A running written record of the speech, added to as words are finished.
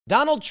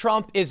Donald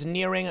Trump is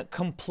nearing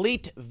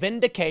complete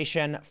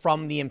vindication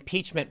from the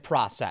impeachment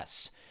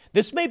process.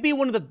 This may be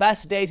one of the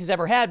best days he's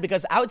ever had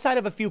because outside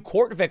of a few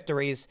court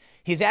victories,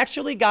 he's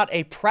actually got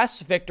a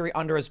press victory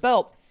under his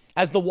belt,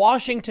 as the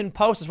Washington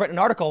Post has written an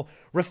article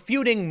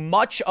refuting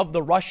much of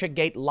the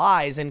Russiagate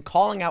lies and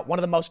calling out one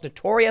of the most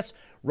notorious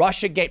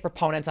Russiagate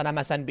proponents on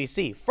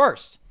MSNBC.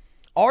 First,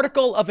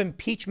 article of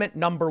impeachment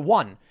number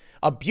 1,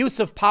 abuse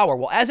of power.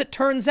 Well, as it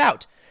turns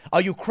out,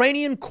 a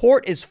Ukrainian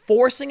court is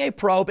forcing a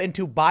probe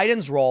into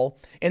Biden's role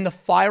in the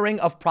firing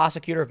of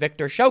prosecutor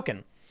Viktor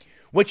Shokin,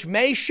 which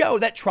may show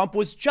that Trump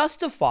was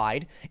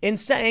justified in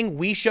saying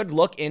we should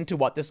look into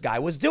what this guy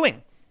was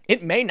doing.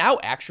 It may now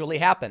actually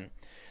happen.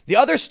 The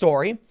other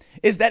story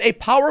is that a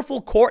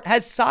powerful court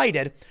has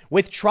sided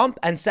with Trump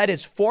and said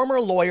his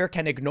former lawyer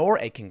can ignore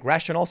a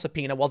congressional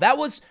subpoena. Well, that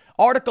was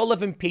article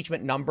of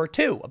impeachment number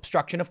 2,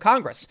 obstruction of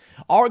Congress,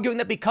 arguing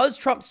that because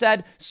Trump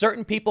said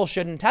certain people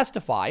shouldn't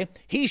testify,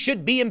 he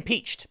should be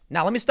impeached.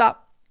 Now, let me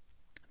stop.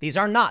 These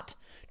are not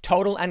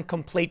total and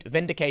complete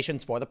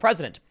vindications for the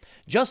president,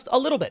 just a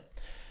little bit.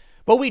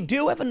 But we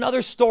do have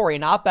another story,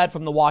 an op-ed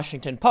from the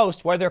Washington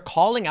Post, where they're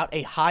calling out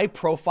a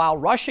high-profile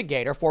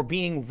Russiagator for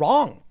being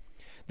wrong.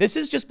 This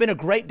has just been a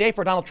great day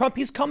for Donald Trump.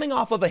 He's coming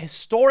off of a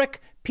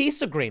historic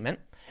peace agreement,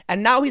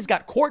 and now he's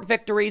got court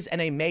victories and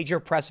a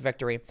major press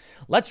victory.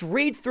 Let's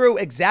read through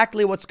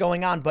exactly what's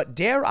going on. But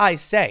dare I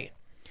say,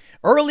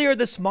 earlier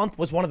this month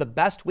was one of the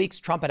best weeks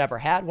Trump had ever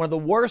had, one of the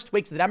worst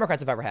weeks the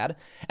Democrats have ever had.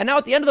 And now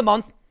at the end of the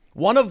month,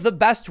 one of the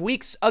best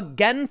weeks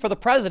again for the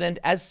president.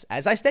 As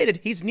I stated,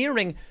 he's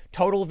nearing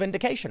total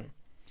vindication.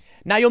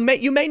 Now, you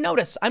may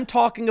notice I'm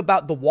talking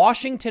about the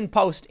Washington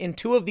Post in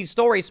 2 of these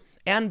stories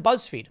and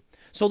BuzzFeed.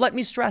 So let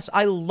me stress,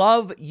 I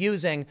love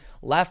using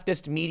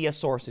leftist media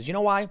sources. You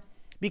know why?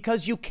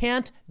 Because you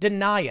can't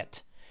deny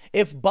it.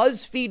 If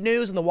BuzzFeed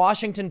News and the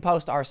Washington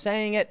Post are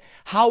saying it,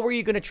 how are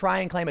you going to try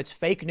and claim it's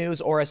fake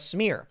news or a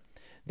smear?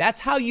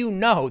 That's how you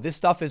know this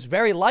stuff is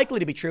very likely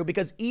to be true,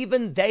 because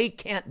even they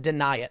can't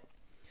deny it.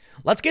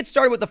 Let's get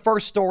started with the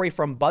first story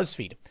from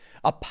BuzzFeed.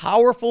 A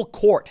powerful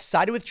court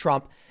sided with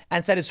Trump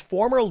and said his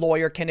former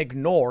lawyer can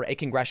ignore a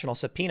congressional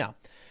subpoena.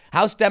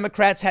 House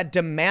Democrats had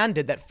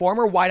demanded that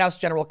former White House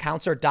general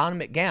counsel Don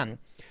McGahn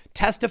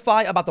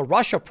testify about the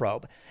Russia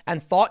probe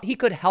and thought he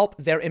could help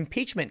their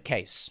impeachment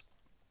case.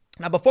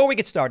 Now, before we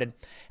get started,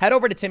 head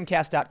over to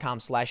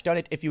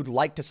timcast.com/donate if you'd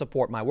like to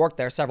support my work.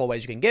 There are several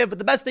ways you can give, but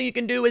the best thing you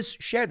can do is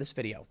share this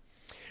video.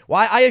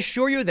 Why, I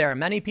assure you there are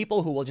many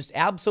people who will just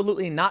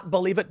absolutely not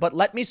believe it, but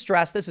let me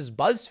stress, this is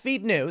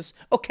BuzzFeed News.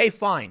 Okay,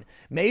 fine.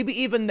 Maybe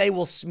even they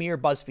will smear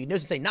BuzzFeed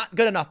News and say not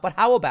good enough, but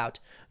how about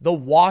the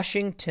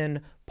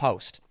Washington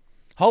Post?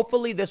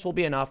 Hopefully this will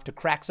be enough to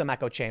crack some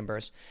echo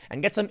chambers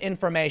and get some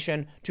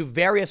information to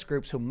various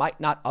groups who might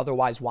not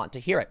otherwise want to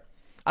hear it.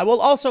 I will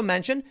also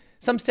mention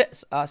some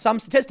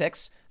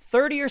statistics.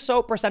 30% or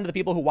so of the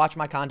people who watch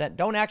my content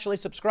don't actually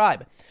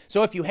subscribe.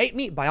 So if you hate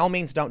me, by all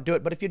means, don't do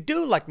it. But if you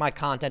do like my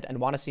content and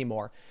want to see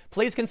more,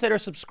 please consider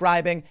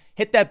subscribing,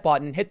 hit that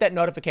button, hit that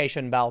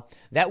notification bell.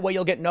 That way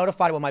you'll get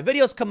notified when my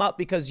videos come up,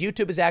 because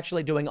YouTube is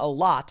actually doing a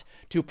lot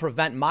to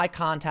prevent my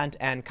content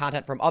and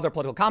content from other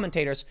political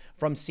commentators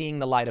from seeing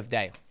the light of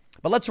day.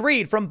 But let's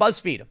read from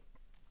BuzzFeed.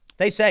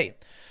 They say,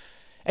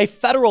 a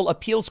federal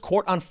appeals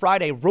court on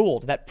Friday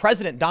ruled that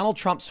President Donald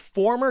Trump's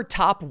former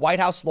top White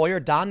House lawyer,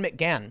 Don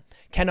McGahn,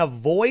 can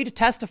avoid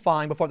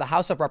testifying before the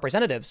House of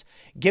Representatives,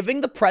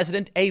 giving the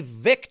president a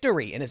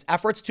victory in his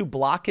efforts to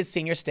block his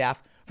senior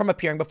staff from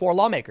appearing before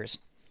lawmakers.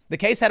 The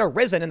case had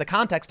arisen in the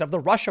context of the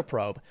Russia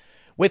probe,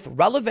 with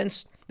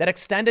relevance that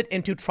extended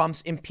into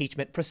Trump's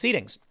impeachment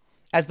proceedings,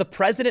 as the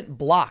president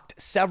blocked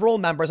several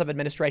members of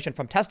administration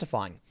from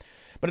testifying.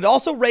 But it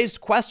also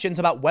raised questions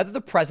about whether the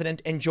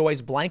president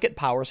enjoys blanket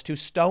powers to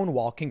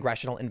stonewall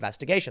congressional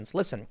investigations.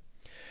 Listen,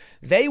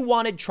 they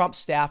wanted Trump's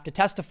staff to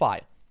testify.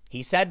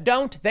 He said,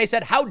 don't. They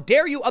said, how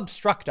dare you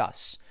obstruct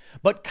us?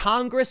 But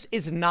Congress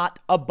is not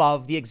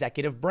above the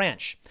executive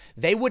branch.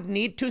 They would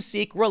need to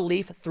seek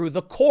relief through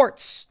the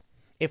courts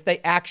if they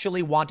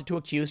actually wanted to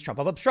accuse Trump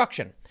of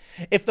obstruction.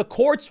 If the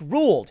courts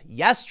ruled,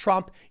 yes,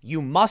 Trump,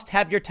 you must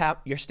have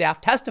your staff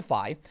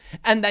testify,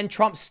 and then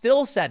Trump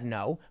still said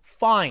no,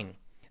 fine.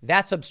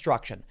 That's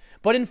obstruction.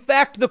 But in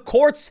fact, the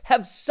courts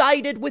have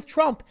sided with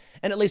Trump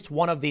in at least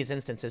one of these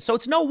instances. So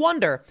it's no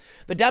wonder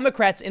the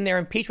Democrats in their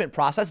impeachment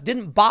process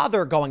didn't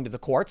bother going to the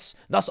courts,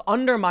 thus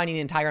undermining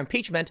the entire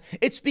impeachment.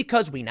 It's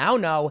because we now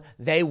know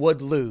they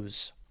would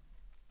lose.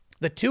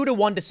 The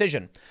 2-1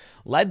 decision,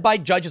 led by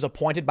judges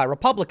appointed by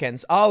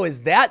Republicans. Oh,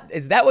 is that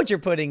what you're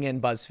putting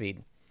in,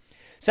 BuzzFeed?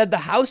 Said the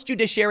House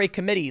Judiciary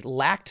Committee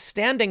lacked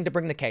standing to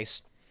bring the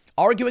case,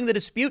 arguing the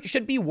dispute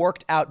should be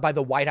worked out by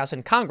the White House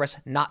and Congress,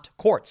 not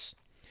courts.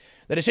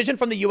 The decision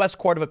from the U.S.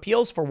 Court of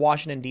Appeals for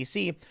Washington,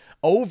 D.C.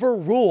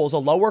 overrules a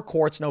lower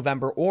court's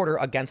November order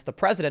against the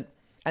president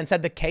and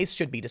said the case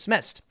should be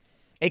dismissed.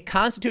 A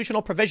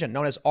constitutional provision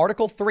known as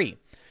Article 3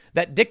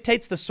 that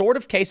dictates the sort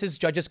of cases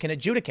judges can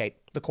adjudicate,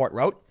 the court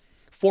wrote,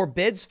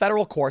 forbids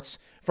federal courts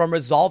from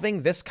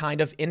resolving this kind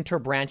of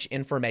interbranch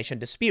information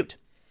dispute.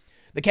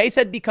 The case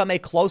had become a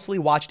closely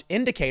watched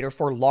indicator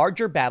for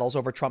larger battles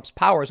over Trump's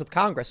powers with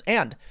Congress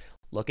and,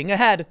 looking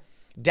ahead,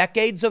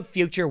 decades of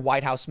future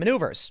White House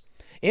maneuvers.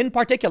 In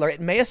particular,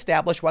 it may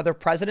establish whether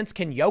presidents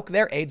can yoke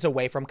their aides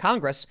away from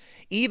Congress,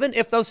 even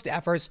if those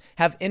staffers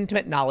have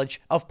intimate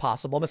knowledge of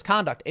possible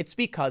misconduct. It's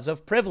because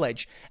of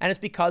privilege, and it's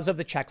because of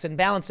the checks and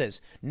balances.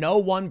 No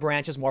one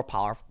branch is more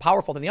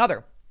powerful than the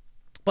other.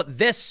 But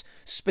this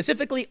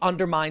specifically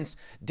undermines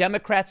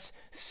Democrats'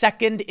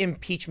 second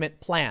impeachment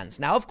plans.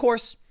 Now, of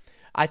course,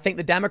 I think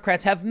the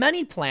Democrats have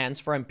many plans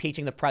for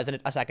impeaching the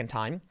president a second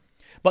time.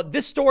 But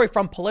this story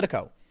from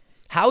Politico,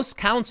 House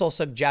counsel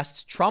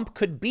suggests Trump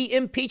could be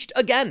impeached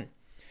again.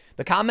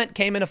 The comment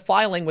came in a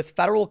filing with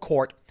federal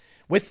court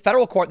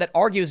that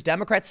argues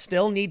Democrats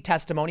still need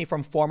testimony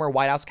from former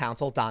White House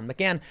counsel Don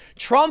McGahn.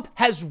 Trump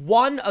has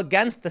won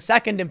against the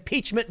second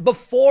impeachment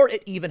before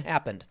it even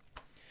happened.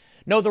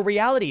 No, the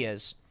reality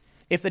is,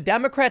 if the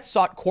Democrats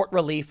sought court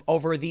relief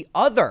over the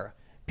other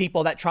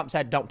people that Trump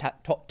said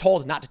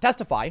told not to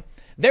testify,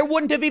 there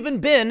wouldn't have even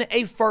been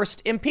a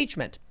first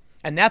impeachment.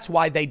 And that's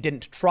why they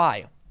didn't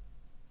try.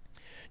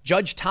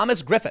 Judge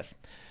Thomas Griffith,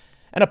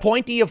 an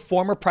appointee of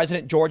former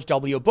President George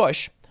W.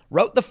 Bush,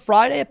 wrote the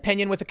Friday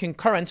opinion with a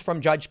concurrence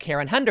from Judge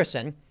Karen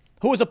Henderson,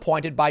 who was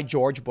appointed by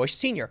George Bush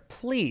Sr.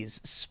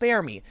 Please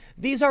spare me.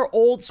 These are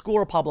old school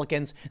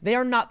Republicans. They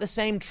are not the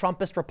same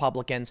Trumpist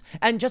Republicans.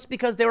 And just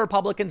because they're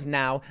Republicans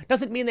now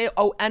doesn't mean they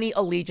owe any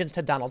allegiance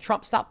to Donald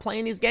Trump. Stop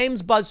playing these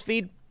games,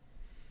 BuzzFeed.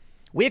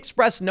 We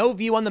express no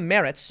view on the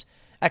merits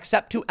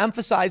except to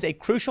emphasize a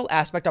crucial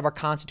aspect of our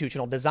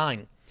constitutional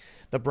design.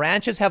 The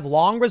branches have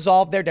long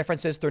resolved their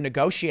differences through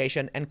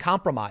negotiation and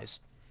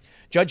compromise.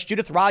 Judge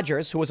Judith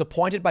Rogers, who was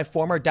appointed by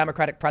former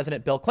Democratic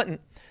President Bill Clinton,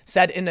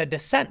 said in a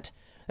dissent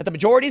that the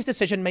majority's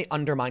decision may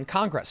undermine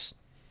Congress.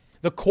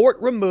 The court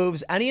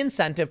removes any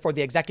incentive for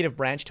the executive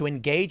branch to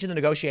engage in the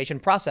negotiation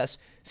process,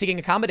 seeking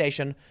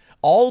accommodation,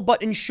 all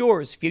but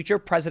ensures future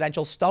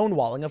presidential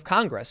stonewalling of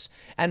Congress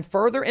and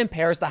further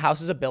impairs the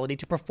House's ability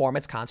to perform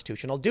its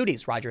constitutional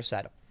duties, Rogers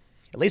said.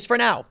 At least for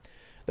now.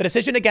 The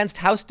decision against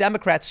House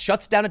Democrats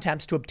shuts down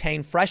attempts to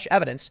obtain fresh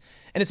evidence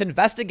in its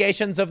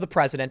investigations of the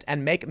president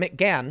and make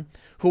McGahn,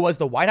 who was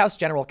the White House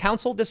general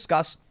counsel,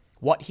 discuss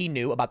what he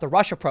knew about the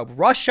Russia probe.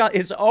 Russia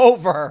is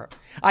over.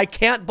 I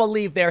can't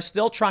believe they're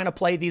still trying to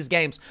play these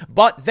games,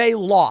 but they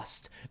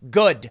lost.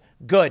 Good,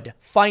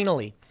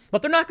 finally.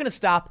 But they're not going to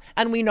stop,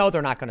 and we know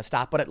they're not going to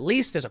stop, but at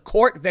least there's a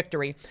court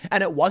victory,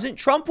 and it wasn't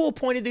Trump who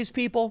appointed these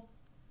people.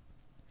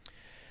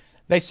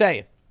 They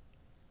say,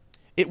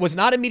 it was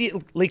not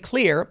immediately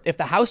clear if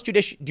the House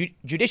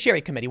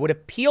Judiciary Committee would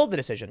appeal the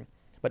decision,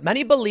 but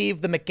many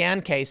believe the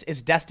McGahn case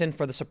is destined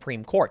for the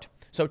Supreme Court,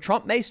 so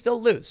Trump may still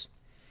lose.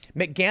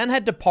 McGahn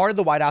had departed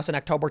the White House in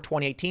October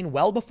 2018,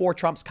 well before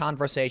Trump's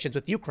conversations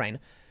with Ukraine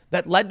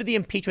that led to the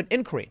impeachment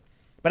inquiry.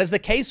 But as the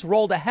case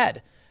rolled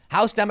ahead,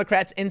 House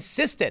Democrats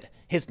insisted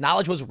his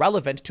knowledge was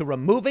relevant to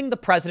removing the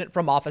president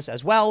from office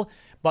as well,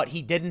 but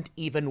he didn't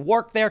even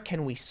work there.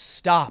 Can we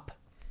stop?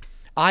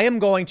 I am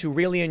going to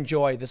really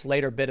enjoy this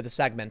later bit of the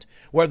segment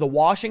where the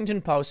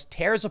Washington Post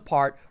tears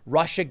apart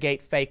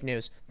Russiagate fake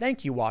news.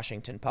 Thank you,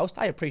 Washington Post.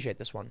 I appreciate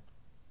this one.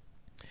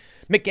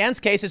 McGahn's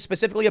case is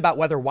specifically about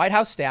whether White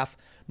House staff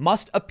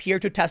must appear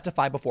to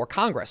testify before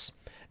Congress.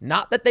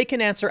 Not that they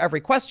can answer every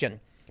question,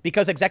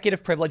 because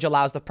executive privilege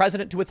allows the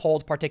president to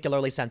withhold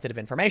particularly sensitive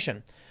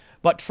information.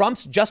 But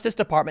Trump's Justice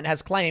Department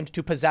has claimed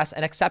to possess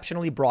an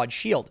exceptionally broad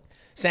shield,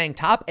 saying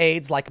top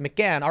aides like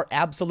McGahn are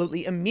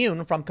absolutely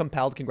immune from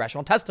compelled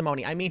congressional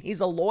testimony. I mean, he's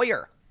a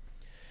lawyer.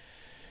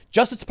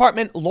 Justice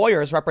Department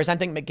lawyers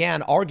representing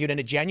McGahn argued in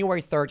a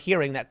January 3rd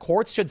hearing that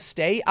courts should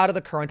stay out of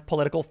the current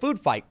political food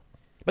fight.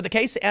 But the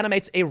case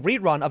animates a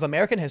rerun of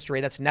American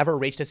history that's never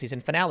reached a season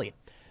finale.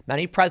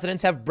 Many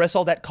presidents have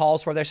bristled at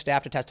calls for their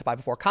staff to testify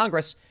before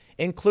Congress,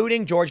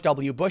 including George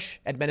W. Bush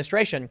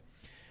administration,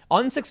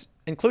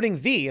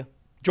 including the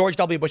George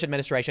W. Bush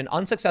administration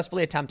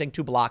unsuccessfully attempting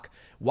to block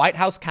White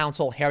House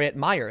counsel Harriet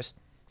Miers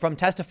from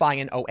testifying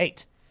in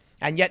 2008.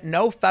 And yet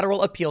no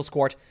federal appeals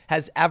court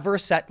has ever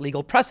set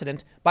legal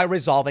precedent by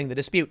resolving the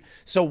dispute.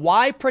 So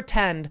why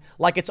pretend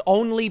like it's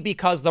only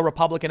because the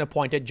Republican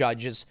appointed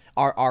judges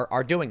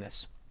are doing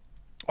this?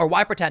 Or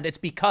why pretend it's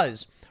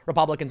because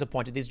Republicans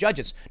appointed these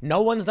judges?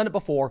 No one's done it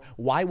before.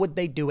 Why would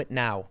they do it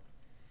now?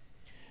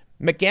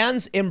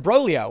 McGahn's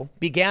imbroglio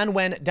began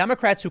when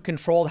Democrats who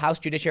controlled House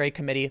Judiciary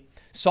Committee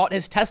sought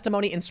his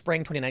testimony in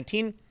spring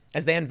 2019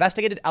 as they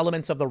investigated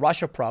elements of the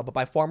Russia probe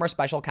by former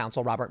special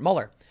counsel Robert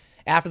Mueller.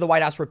 After the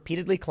White House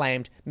repeatedly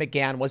claimed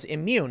McGahn was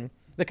immune,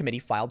 the committee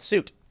filed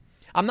suit.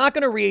 I'm not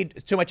going to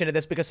read too much into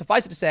this because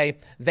suffice it to say,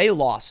 they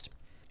lost.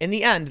 In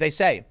the end, they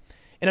say,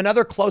 in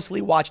another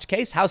closely watched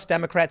case, House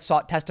Democrats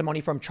sought testimony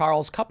from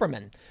Charles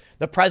Kupperman,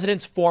 the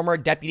president's former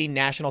deputy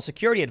national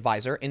security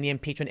advisor in the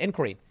impeachment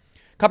inquiry.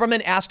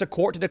 Kupperman asked a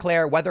court to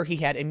declare whether he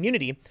had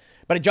immunity,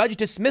 but a judge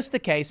dismissed the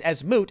case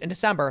as moot in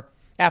December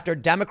after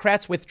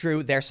Democrats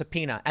withdrew their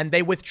subpoena. And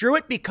they withdrew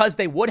it because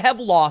they would have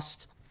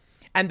lost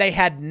and they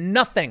had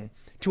nothing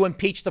to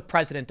impeach the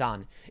president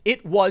on.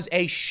 It was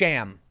a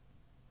sham.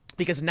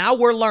 Because now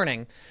we're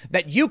learning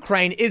that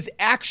Ukraine is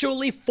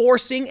actually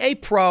forcing a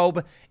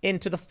probe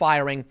into the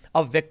firing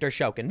of Viktor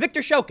Shokin.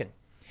 Viktor Shokin,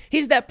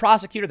 he's that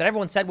prosecutor that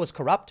everyone said was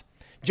corrupt.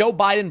 Joe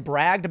Biden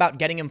bragged about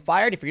getting him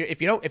fired. If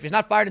he's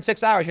not fired in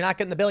 6 hours, you're not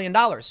getting the $1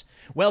 billion.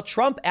 Well,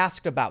 Trump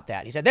asked about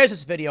that. He said, there's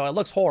this video. It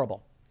looks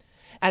horrible.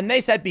 And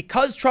they said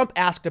because Trump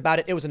asked about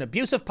it, it was an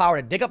abuse of power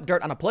to dig up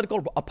dirt on a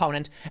political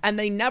opponent. And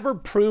they never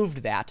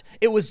proved that.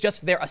 It was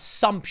just their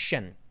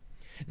assumption.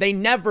 They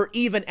never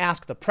even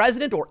asked the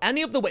president or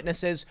any of the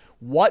witnesses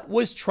what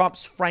was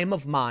Trump's frame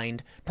of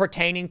mind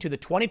pertaining to the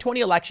 2020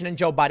 election and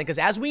Joe Biden. Because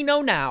as we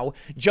know now,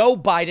 Joe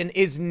Biden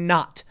is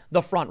not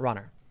the front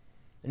runner,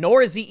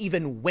 nor is he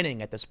even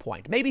winning at this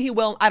point. Maybe he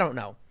will. I don't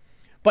know.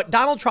 But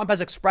Donald Trump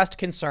has expressed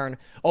concern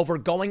over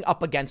going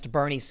up against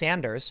Bernie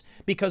Sanders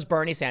because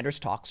Bernie Sanders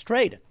talks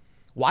trade.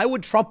 Why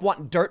would Trump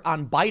want dirt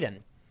on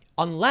Biden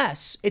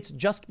unless it's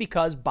just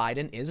because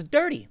Biden is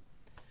dirty?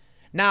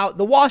 Now,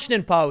 the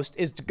Washington Post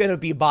is going to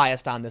be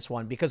biased on this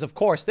one because, of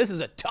course, this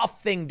is a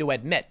tough thing to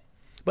admit.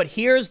 But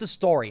here's the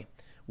story.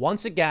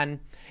 Once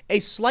again, a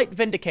slight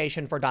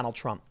vindication for Donald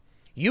Trump.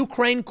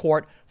 Ukraine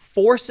court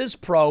forces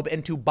probe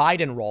into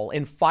Biden role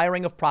in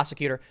firing of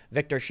prosecutor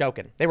Viktor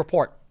Shokin. They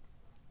report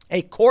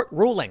a court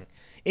ruling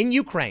in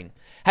Ukraine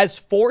has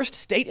forced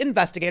state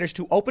investigators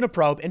to open a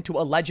probe into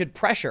alleged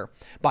pressure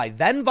by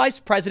then Vice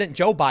President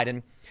Joe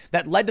Biden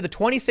that led to the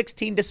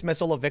 2016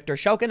 dismissal of Viktor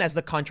Shokin as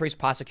the country's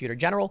prosecutor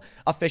general,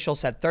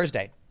 officials said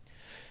Thursday.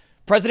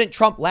 President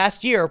Trump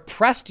last year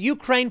pressed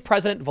Ukraine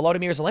President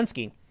Volodymyr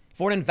Zelensky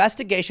for an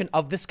investigation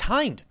of this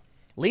kind,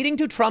 leading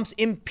to Trump's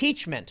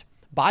impeachment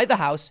by the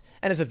House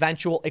and his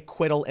eventual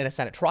acquittal in a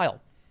Senate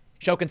trial.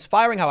 Shokin's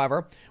firing,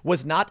 however,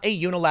 was not a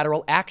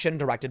unilateral action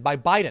directed by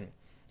Biden.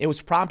 It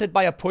was prompted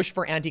by a push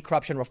for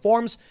anti-corruption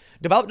reforms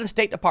developed in the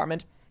State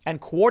Department and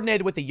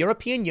coordinated with the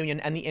European Union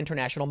and the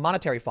International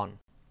Monetary Fund.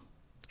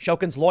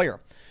 Shokin's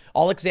lawyer,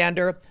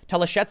 Alexander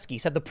Teleshetsky,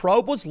 said the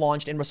probe was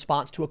launched in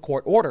response to a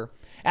court order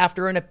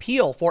after an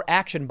appeal for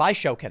action by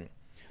Shokin.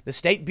 The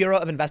State Bureau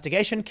of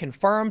Investigation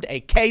confirmed a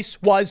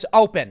case was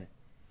open.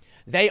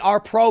 They are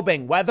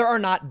probing whether or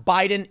not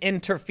Biden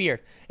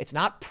interfered. It's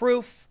not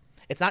proof.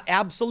 It's not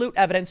absolute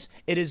evidence.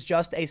 It is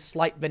just a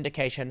slight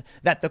vindication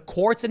that the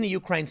courts in the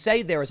Ukraine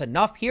say there is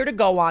enough here to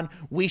go on.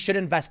 We should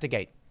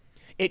investigate.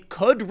 It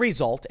could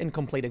result in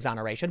complete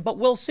exoneration, but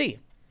we'll see.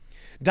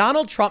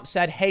 Donald Trump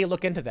said, hey,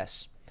 look into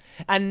this.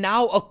 And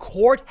now a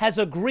court has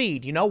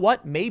agreed. You know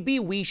what? Maybe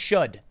we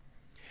should.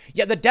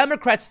 Yet the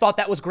Democrats thought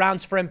that was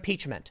grounds for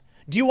impeachment.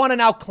 Do you want to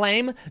now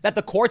claim that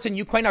the courts in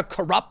Ukraine are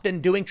corrupt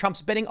and doing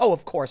Trump's bidding? Oh,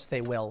 of course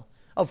they will.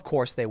 Of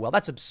course they will.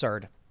 That's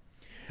absurd.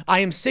 I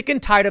am sick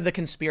and tired of the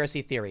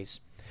conspiracy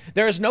theories.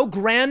 There is no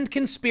grand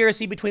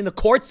conspiracy between the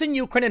courts in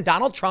Ukraine and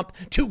Donald Trump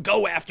to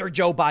go after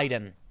Joe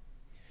Biden.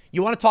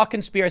 You want to talk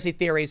conspiracy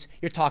theories?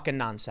 You're talking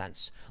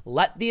nonsense.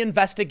 Let the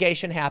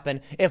investigation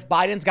happen. If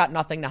Biden's got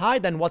nothing to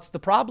hide, then what's the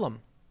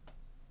problem?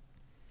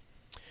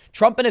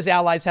 Trump and his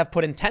allies have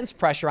put intense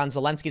pressure on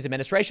Zelensky's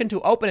administration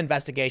to open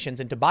investigations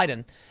into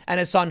Biden and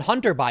his son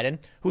Hunter Biden,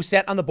 who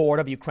sat on the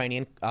board of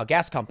Ukrainian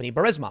gas company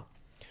Burisma.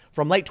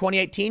 From late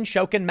 2018,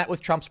 Shokin met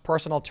with Trump's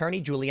personal attorney,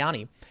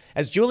 Giuliani,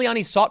 as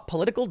Giuliani sought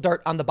political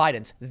dirt on the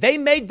Bidens. They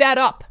made that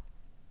up.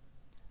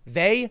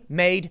 They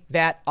made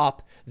that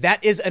up.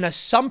 That is an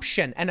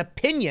assumption, an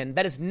opinion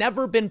that has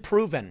never been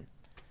proven.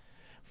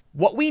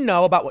 What we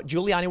know about what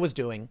Giuliani was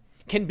doing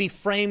can be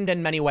framed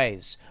in many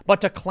ways, but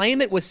to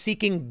claim it was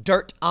seeking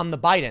dirt on the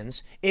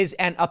Bidens is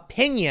an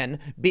opinion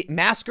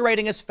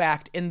masquerading as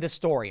fact in this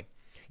story.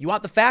 You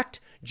want the fact?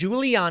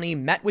 Giuliani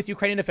met with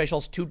Ukrainian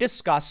officials to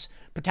discuss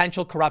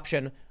potential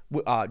corruption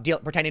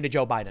pertaining to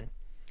Joe Biden.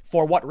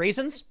 For what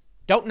reasons?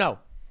 Don't know.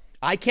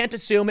 I can't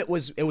assume it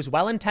was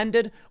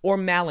well-intended or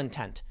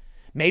malintent.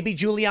 Maybe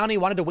Giuliani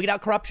wanted to weed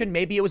out corruption.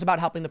 Maybe it was about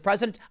helping the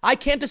president. I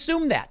can't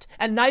assume that,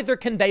 and neither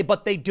can they,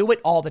 but they do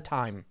it all the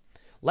time.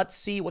 Let's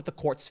see what the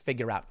courts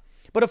figure out.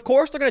 But of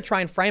course, they're going to try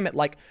and frame it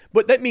like,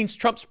 but that means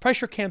Trump's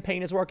pressure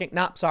campaign is working.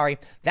 No, sorry.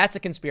 That's a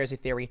conspiracy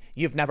theory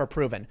you've never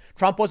proven.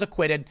 Trump was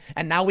acquitted,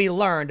 and now we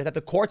learned that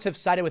the courts have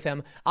sided with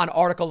him on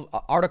article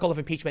of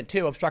impeachment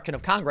 2, obstruction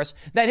of Congress,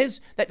 that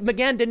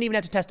McGahn didn't even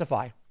have to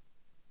testify.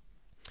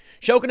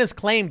 Shokin has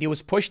claimed he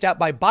was pushed out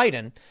by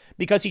Biden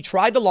because he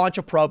tried to launch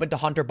a probe into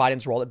Hunter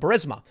Biden's role at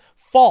Burisma.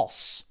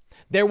 False.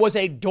 There was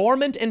a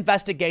dormant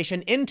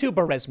investigation into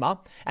Burisma,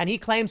 and he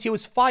claims he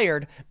was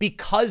fired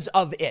because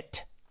of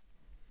it.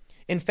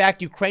 In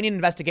fact, Ukrainian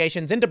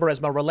investigations into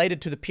Burisma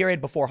related to the period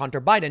before Hunter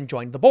Biden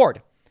joined the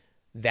board.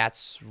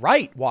 That's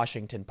right,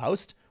 Washington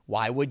Post.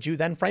 Why would you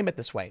then frame it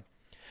this way?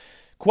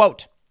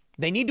 Quote,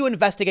 they need to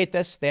investigate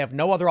this. They have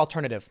no other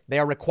alternative. They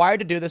are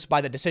required to do this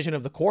by the decision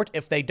of the court.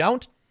 If they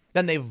don't,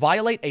 then they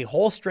violate a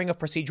whole string of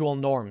procedural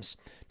norms,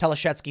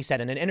 Teleshetsky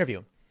said in an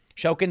interview.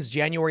 Shokin's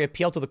January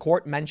appeal to the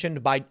court mentioned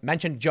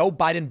Joe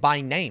Biden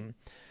by name,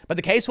 but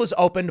the case was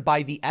opened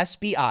by the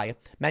SBI,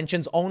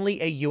 mentions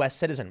only a U.S.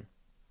 citizen.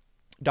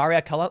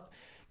 Daria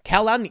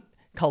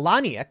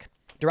Kalaniak,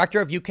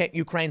 director of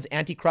Ukraine's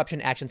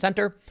Anti-Corruption Action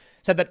Center,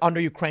 said that under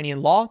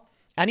Ukrainian law,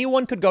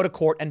 Anyone could go to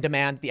court and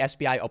demand the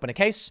SBI open a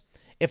case.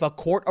 If a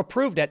court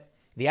approved it,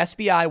 the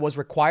SBI was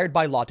required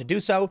by law to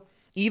do so,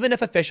 even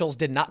if officials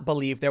did not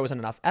believe there was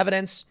enough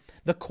evidence.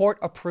 The court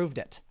approved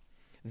it.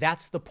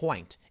 That's the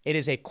point. It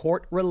is a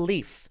court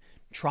relief.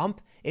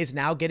 Trump is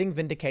now getting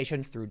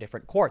vindication through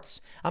different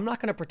courts. I'm not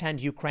going to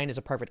pretend Ukraine is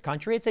a perfect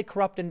country. It's a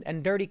corrupt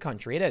and dirty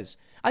country. It is.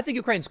 I think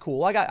Ukraine's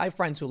cool. I have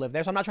friends who live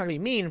there, so I'm not trying to be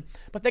mean,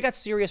 but they got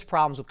serious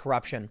problems with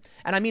corruption.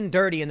 And I mean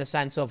dirty in the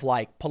sense of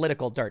like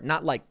political dirt,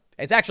 not like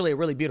it's actually a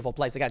really beautiful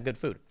place. They got good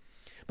food.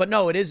 But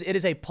no, it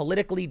is a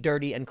politically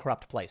dirty and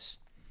corrupt place.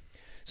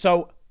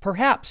 So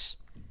perhaps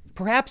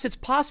it's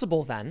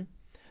possible then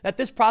that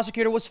this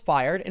prosecutor was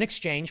fired in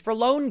exchange for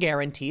loan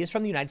guarantees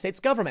from the United States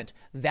government.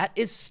 That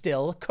is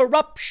still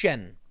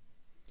corruption.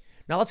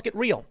 Now let's get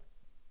real.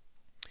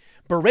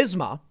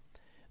 Burisma,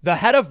 the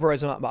head of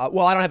Burisma,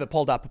 well, I don't have it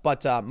pulled up,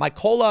 but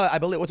Mykola, I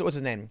believe, what's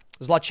his name?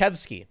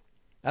 Zlochevsky.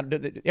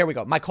 Here we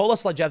go. Mykola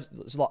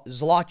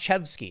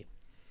Zlochevsky.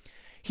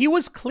 He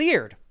was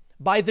cleared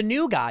by the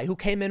new guy who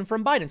came in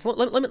from Biden. So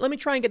let me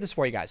try and get this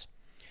for you guys.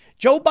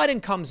 Joe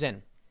Biden comes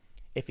in.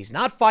 If he's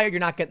not fired, you're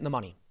not getting the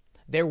money.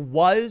 There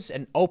was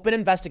an open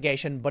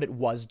investigation, but it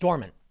was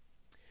dormant.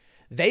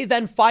 They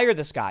then fire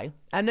this guy,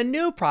 and a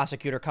new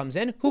prosecutor comes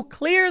in who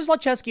clears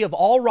Zlochevsky of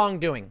all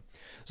wrongdoing.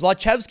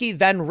 Zlochevsky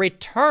then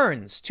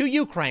returns to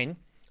Ukraine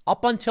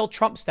up until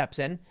Trump steps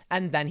in,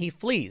 and then he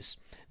flees.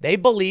 They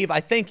believe, I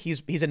think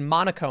he's in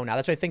Monaco now.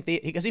 That's what I think,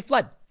 because he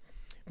fled,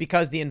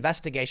 because the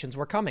investigations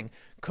were coming.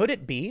 Could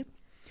it be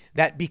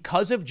that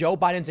because of Joe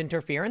Biden's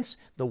interference,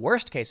 the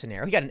worst case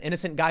scenario, he got an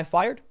innocent guy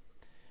fired?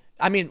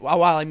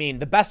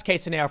 The best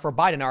case scenario for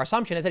Biden, our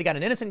assumption is that he got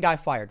an innocent guy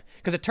fired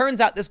because it turns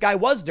out this guy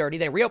was dirty.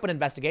 They reopened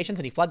investigations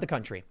and he fled the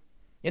country.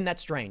 Isn't that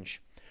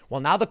strange? Well,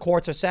 now the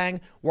courts are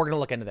saying we're going to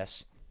look into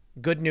this.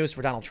 Good news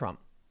for Donald Trump.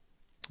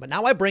 But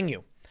now I bring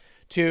you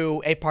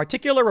to a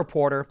particular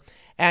reporter.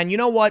 And you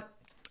know what?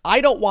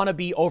 I don't want to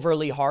be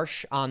overly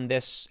harsh on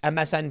this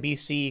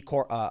MSNBC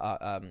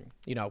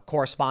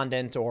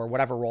correspondent or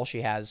whatever role she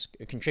has,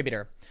 a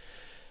contributor.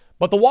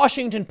 But the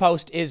Washington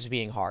Post is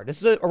being hard.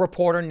 This is a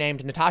reporter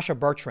named Natasha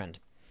Bertrand.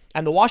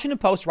 And the Washington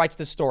Post writes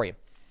this story.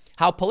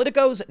 How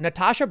Politico's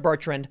Natasha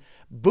Bertrand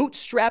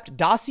bootstrapped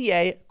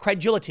dossier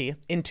credulity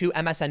into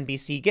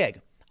MSNBC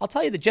gig. I'll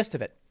tell you the gist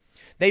of it.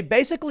 They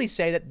basically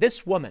say that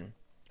this woman,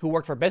 who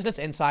worked for Business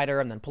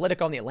Insider and then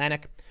Politico and The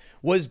Atlantic,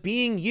 was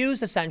being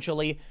used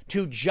essentially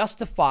to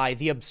justify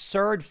the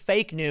absurd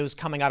fake news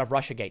coming out of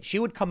Russiagate. She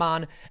would come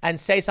on and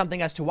say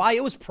something as to why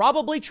it was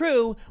probably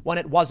true when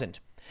it wasn't.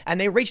 And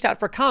they reached out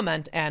for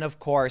comment, and of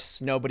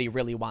course, nobody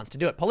really wants to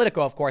do it.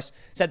 Politico, of course,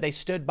 said they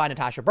stood by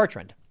Natasha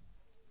Bertrand.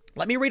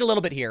 Let me read a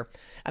little bit here,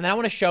 and then I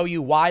want to show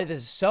you why this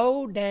is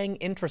so dang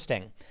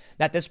interesting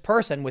that this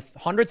person with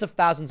hundreds of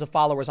thousands of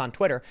followers on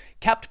Twitter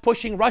kept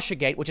pushing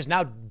Russiagate, which is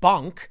now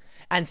BUNK,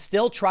 and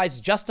still tries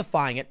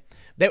justifying it.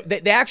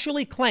 They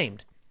actually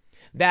claimed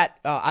that,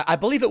 I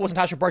believe it was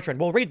Natasha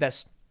Bertrand. We'll read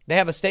this. They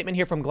have a statement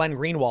here from Glenn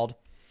Greenwald.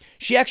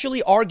 She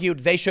actually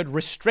argued they should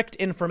restrict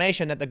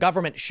information, that the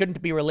government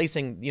shouldn't be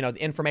releasing, the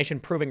information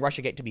proving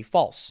Russiagate to be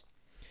false.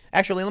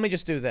 Actually, let me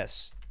just do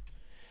this.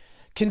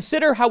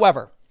 Consider,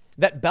 however,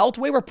 that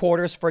Beltway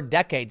reporters for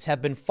decades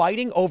have been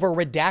fighting over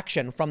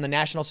redaction from the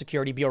national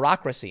security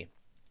bureaucracy.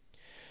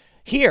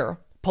 Here,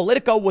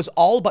 Politico was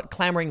all but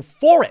clamoring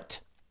for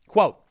it.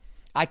 Quote,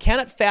 I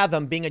cannot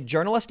fathom being a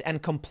journalist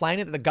and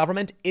complaining that the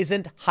government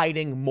isn't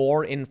hiding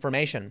more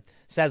information,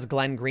 says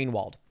Glenn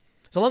Greenwald.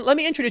 So let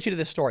me introduce you to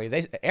this story.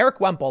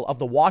 Eric Wemple of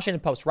the Washington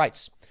Post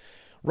writes,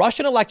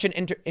 Russian election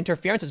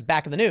interference is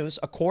back in the news.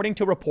 According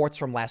to reports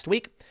from last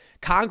week,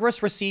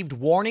 Congress received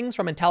warnings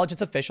from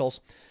intelligence officials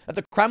that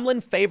the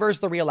Kremlin favors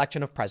the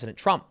re-election of President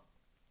Trump.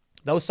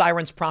 Those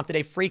sirens prompted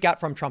a freak out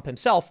from Trump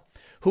himself,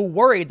 who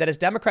worried that his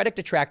Democratic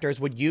detractors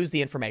would use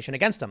the information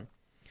against him.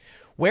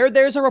 Where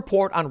there's a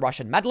report on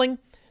Russian meddling,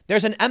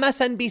 there's an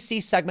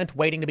MSNBC segment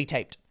waiting to be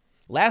taped.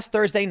 Last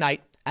Thursday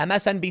night,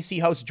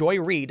 MSNBC host Joy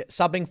Reid,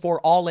 subbing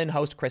for All In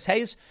host Chris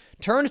Hayes,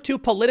 turned to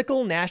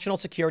political national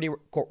security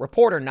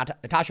reporter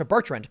Natasha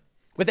Bertrand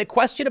with a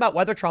question about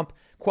whether Trump,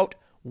 quote,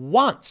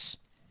 wants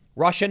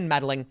Russian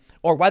meddling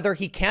or whether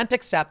he can't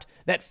accept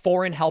that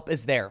foreign help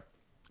is there.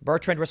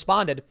 Bertrand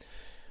responded,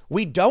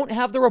 we don't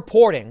have the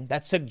reporting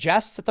that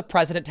suggests that the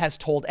president has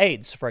told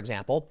aides, for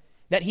example,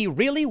 that he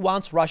really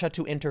wants Russia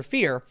to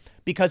interfere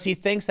because he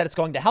thinks that it's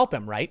going to help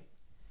him, right?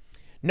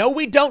 No,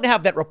 we don't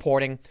have that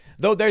reporting,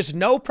 though there's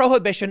no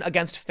prohibition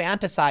against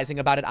fantasizing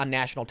about it on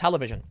national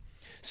television.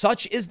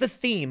 Such is the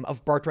theme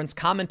of Bertrand's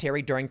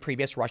commentary during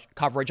previous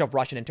coverage of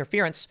Russian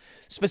interference,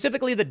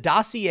 specifically the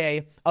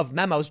dossier of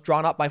memos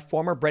drawn up by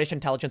former British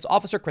intelligence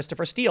officer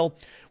Christopher Steele.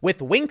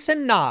 With winks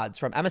and nods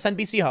from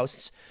MSNBC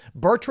hosts,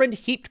 Bertrand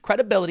heaped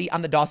credibility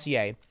on the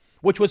dossier,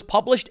 which was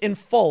published in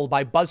full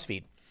by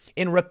BuzzFeed.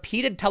 In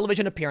repeated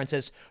television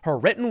appearances, her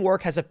written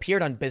work has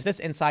appeared on Business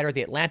Insider,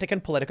 The Atlantic,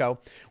 and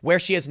Politico, where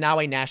she is now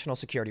a national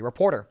security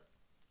reporter.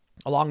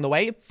 Along the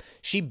way,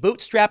 she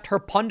bootstrapped her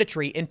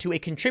punditry into a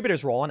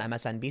contributor's role on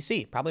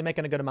MSNBC, probably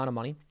making a good amount of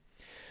money.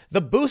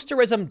 The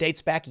boosterism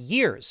dates back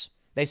years.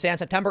 They say on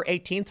September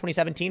 18th,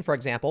 2017, for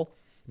example,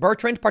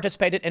 Bertrand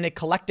participated in a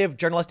collective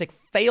journalistic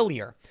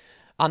failure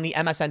on the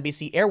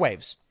MSNBC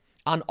airwaves.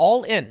 On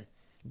All In,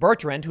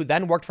 Bertrand, who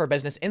then worked for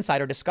Business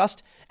Insider,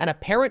 discussed an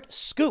apparent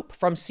scoop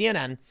from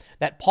CNN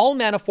that Paul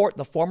Manafort,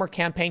 the former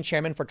campaign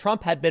chairman for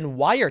Trump, had been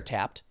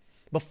wiretapped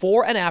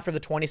before and after the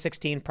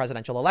 2016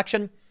 presidential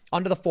election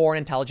under the Foreign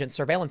Intelligence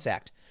Surveillance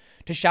Act.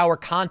 To shower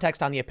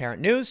context on the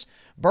apparent news,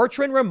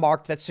 Bertrand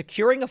remarked that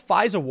securing a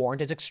FISA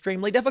warrant is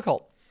extremely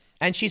difficult,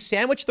 and she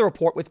sandwiched the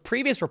report with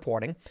previous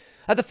reporting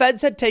that the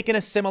feds had taken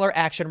a similar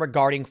action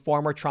regarding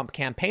former Trump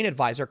campaign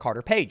advisor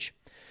Carter Page.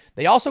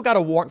 They also got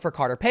a warrant for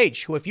Carter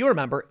Page, who, if you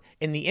remember,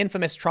 in the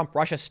infamous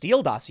Trump-Russia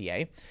Steele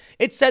dossier,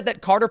 it said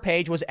that Carter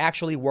Page was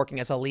actually working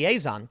as a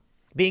liaison,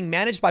 being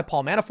managed by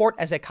Paul Manafort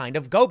as a kind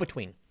of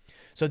go-between.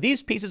 So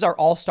these pieces are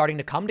all starting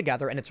to come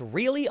together, and it's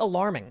really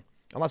alarming,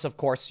 unless, of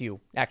course, you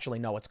actually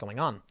know what's going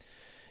on.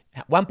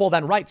 Wemple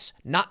then writes,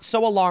 not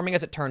so alarming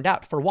as it turned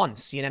out. For one,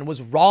 CNN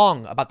was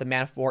wrong about the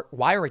Manafort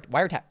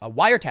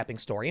wiretapping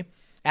story,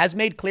 as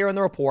made clear in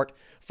the report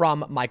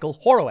from Michael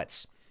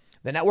Horowitz.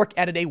 The network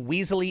added a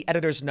Weasley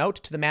editor's note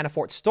to the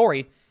Manafort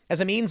story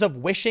as a means of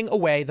wishing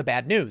away the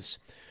bad news.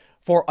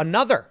 For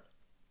another,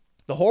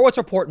 the Horowitz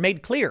report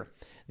made clear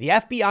the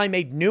FBI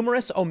made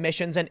numerous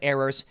omissions and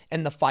errors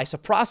in the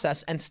FISA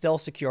process and still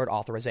secured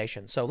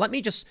authorization. So let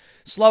me just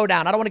slow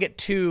down. I don't want to get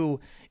too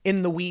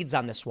in the weeds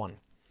on this one.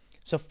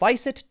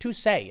 Suffice it to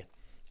say,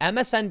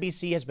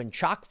 MSNBC has been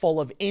chock full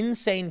of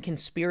insane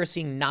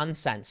conspiracy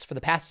nonsense for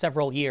the past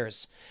several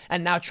years.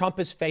 And now Trump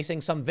is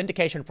facing some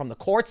vindication from the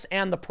courts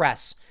and the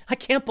press. I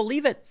can't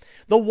believe it.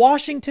 The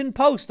Washington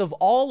Post, of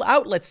all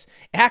outlets,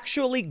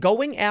 actually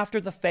going after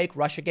the fake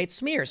Russiagate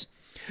smears.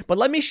 But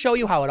let me show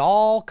you how it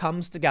all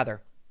comes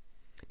together.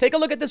 Take a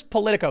look at this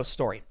Politico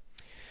story.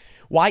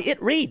 Why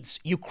it reads,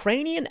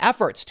 Ukrainian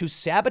efforts to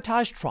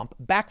sabotage Trump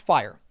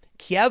backfire.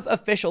 Kiev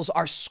officials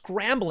are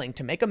scrambling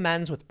to make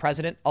amends with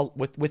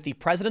the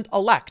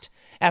president-elect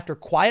after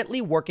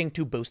quietly working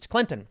to boost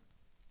Clinton.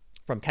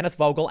 From Kenneth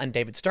Vogel and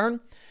David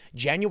Stern,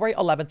 January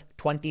 11th,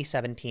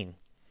 2017.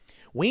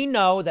 We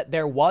know that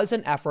there was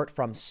an effort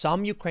from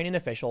some Ukrainian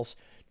officials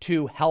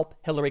to help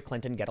Hillary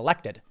Clinton get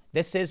elected.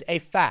 This is a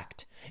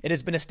fact. It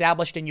has been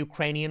established in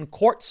Ukrainian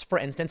courts, for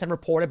instance, and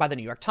reported by the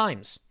New York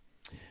Times.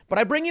 But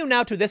I bring you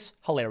now to this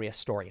hilarious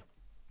story.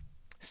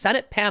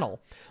 Senate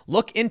panel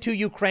look into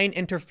Ukraine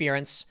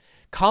interference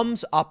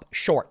comes up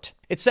short.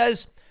 It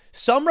says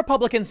some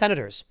Republican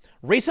senators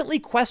recently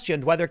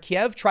questioned whether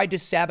Kiev tried to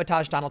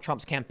sabotage Donald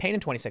Trump's campaign in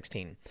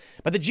 2016,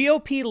 but the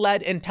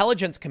GOP-led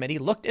Intelligence Committee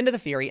looked into the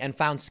theory and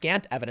found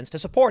scant evidence to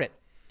support it.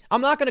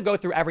 I'm not going to go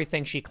through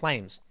everything she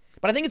claims,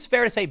 but I think it's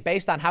fair to say,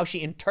 based on how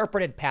she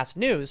interpreted past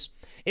news,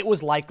 it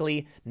was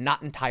likely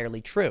not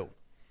entirely true.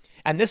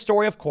 And this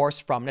story, of course,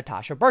 from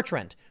Natasha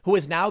Bertrand, who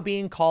is now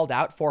being called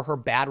out for her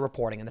bad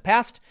reporting in the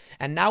past.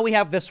 And now we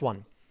have this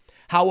one.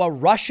 How a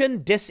Russian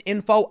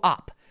disinfo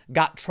op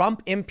got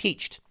Trump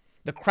impeached.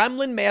 The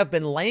Kremlin may have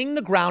been laying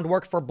the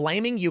groundwork for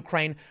blaming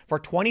Ukraine for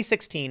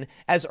 2016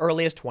 as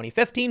early as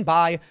 2015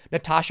 by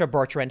Natasha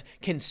Bertrand,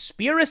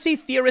 conspiracy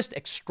theorist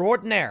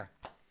extraordinaire.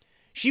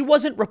 She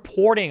wasn't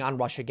reporting on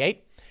Russiagate.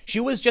 She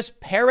was just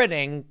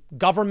parroting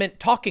government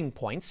talking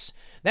points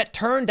that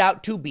turned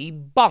out to be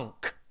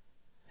bunk.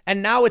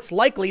 And now it's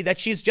likely that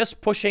she's just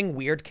pushing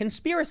weird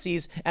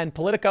conspiracies and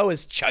Politico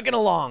is chugging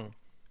along.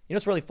 You know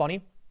what's really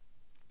funny?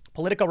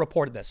 Politico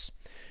reported this.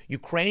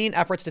 Ukrainian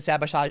efforts to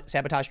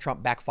sabotage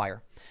Trump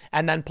backfire.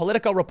 And then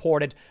Politico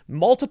reported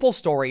multiple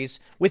stories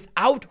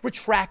without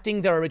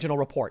retracting their original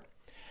report.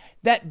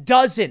 That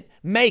doesn't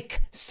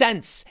make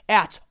sense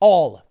at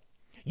all.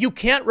 You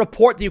can't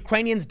report the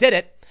Ukrainians did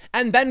it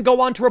and then go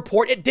on to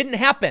report it didn't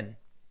happen.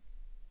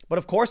 But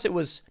of course, it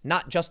was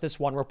not just this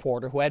one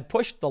reporter who had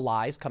pushed the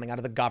lies coming out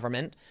of the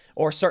government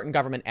or certain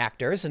government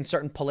actors and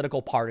certain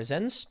political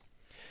partisans.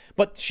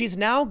 But she's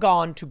now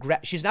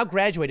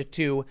graduated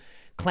to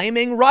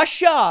claiming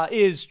Russia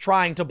is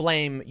trying to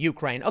blame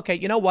Ukraine. Okay,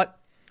 you know what?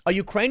 A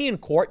Ukrainian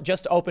court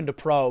just opened a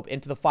probe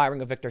into the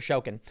firing of Viktor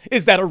Shokin.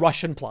 Is that a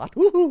Russian plot?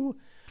 Woo-hoo.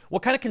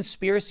 What kind of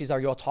conspiracies are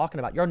you all talking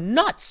about? You're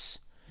nuts.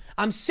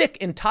 I'm sick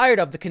and tired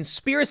of the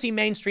conspiracy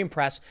mainstream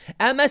press.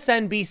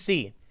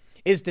 MSNBC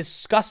is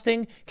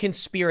disgusting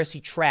conspiracy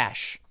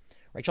trash.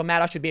 Rachel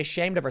Maddow should be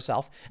ashamed of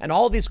herself, and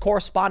all of these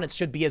correspondents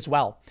should be as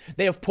well.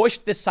 They have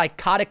pushed this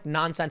psychotic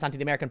nonsense onto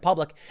the American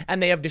public,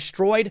 and they have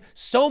destroyed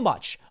so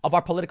much of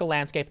our political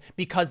landscape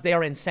because they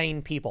are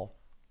insane people.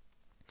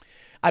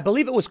 I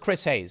believe it was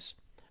Chris Hayes,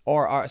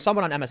 or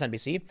someone on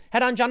MSNBC,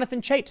 had on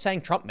Jonathan Chait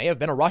saying Trump may have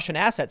been a Russian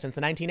asset since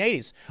the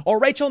 1980s, or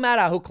Rachel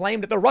Maddow, who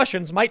claimed that the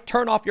Russians might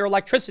turn off your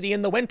electricity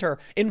in the winter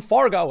in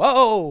Fargo.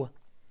 Oh!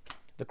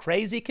 The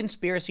crazy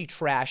conspiracy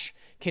trash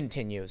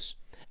continues.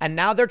 And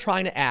now they're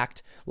trying to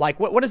act like,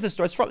 what is this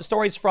story?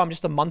 Stories from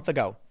just a month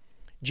ago.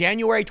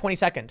 January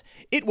 22nd.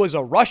 It was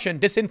a Russian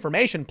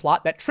disinformation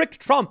plot that tricked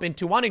Trump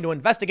into wanting to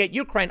investigate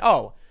Ukraine.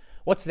 Oh,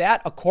 what's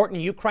that? A court in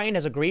Ukraine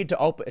has agreed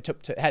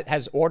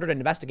has ordered an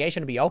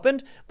investigation to be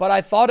opened, but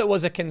I thought it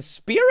was a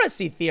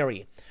conspiracy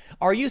theory.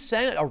 Are you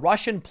saying a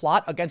Russian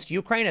plot against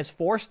Ukraine has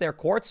forced their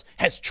courts,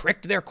 has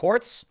tricked their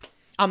courts?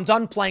 I'm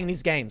done playing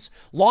these games.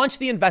 Launch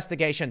the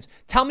investigations.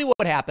 Tell me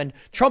what happened.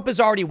 Trump is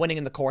already winning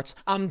in the courts.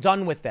 I'm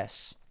done with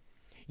this.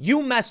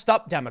 You messed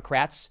up,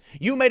 Democrats.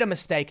 You made a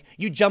mistake.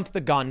 You jumped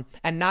the gun,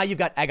 and now you've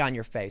got egg on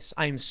your face.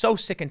 I am so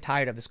sick and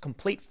tired of this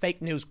complete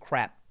fake news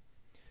crap.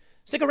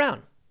 Stick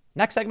around.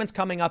 Next segment's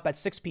coming up at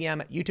 6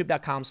 p.m. at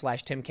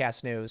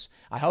youtube.com/TimCastNews.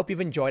 I hope you've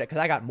enjoyed it because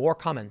I got more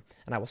coming,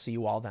 and I will see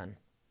you all then.